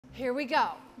Here we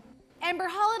go. Amber,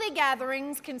 holiday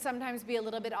gatherings can sometimes be a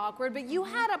little bit awkward, but you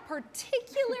had a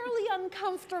particularly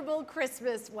uncomfortable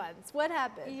Christmas once. What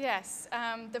happened? Yes,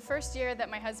 the first year that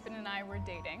my husband and I were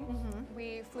dating,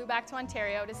 we flew back to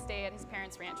Ontario to stay at his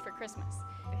parents' ranch for Christmas.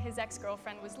 His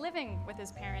ex-girlfriend was living with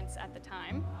his parents at the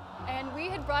time, and we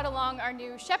had brought along our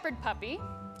new shepherd puppy,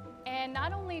 and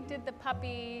not only did the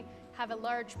puppy have a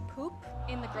large poop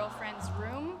in the girlfriend's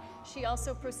room, she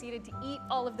also proceeded to eat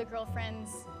all of the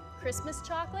girlfriend's Christmas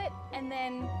chocolate and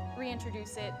then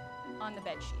reintroduce it on the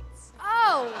bed sheets.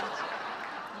 Oh!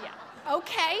 Yeah.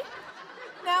 Okay.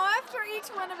 Now, after each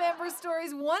one of Amber's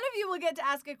stories, one of you will get to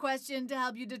ask a question to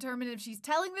help you determine if she's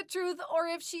telling the truth or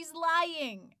if she's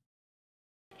lying.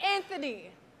 Anthony,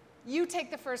 you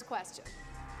take the first question.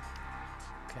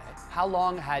 Okay. How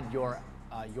long had your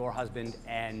husband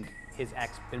and his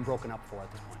ex been broken up for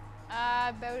at this point?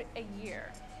 About a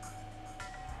year.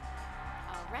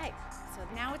 All right.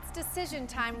 So now it's decision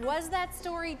time. Was that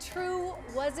story true?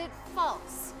 Was it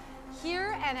false?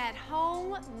 Here and at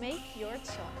home, make your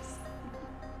choice.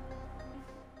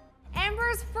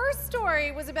 Amber's first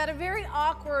story was about a very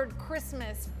awkward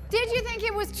Christmas. Did you think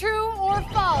it was true or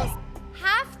false?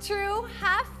 Half true,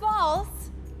 half false.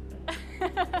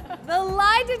 The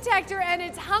lie detector and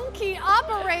its hunky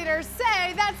operator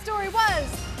say that story was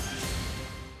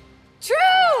true!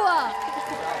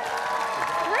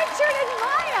 Richard and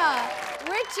Maya.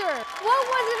 Richard, what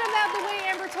was it about the way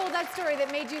Amber told that story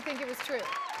that made you think it was true?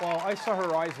 Well, I saw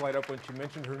her eyes light up when she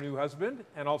mentioned her new husband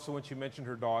and also when she mentioned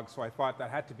her dog, so I thought that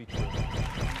had to be true.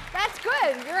 That's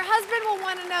good. Your husband will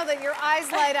want to know that your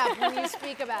eyes light up when you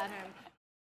speak about him.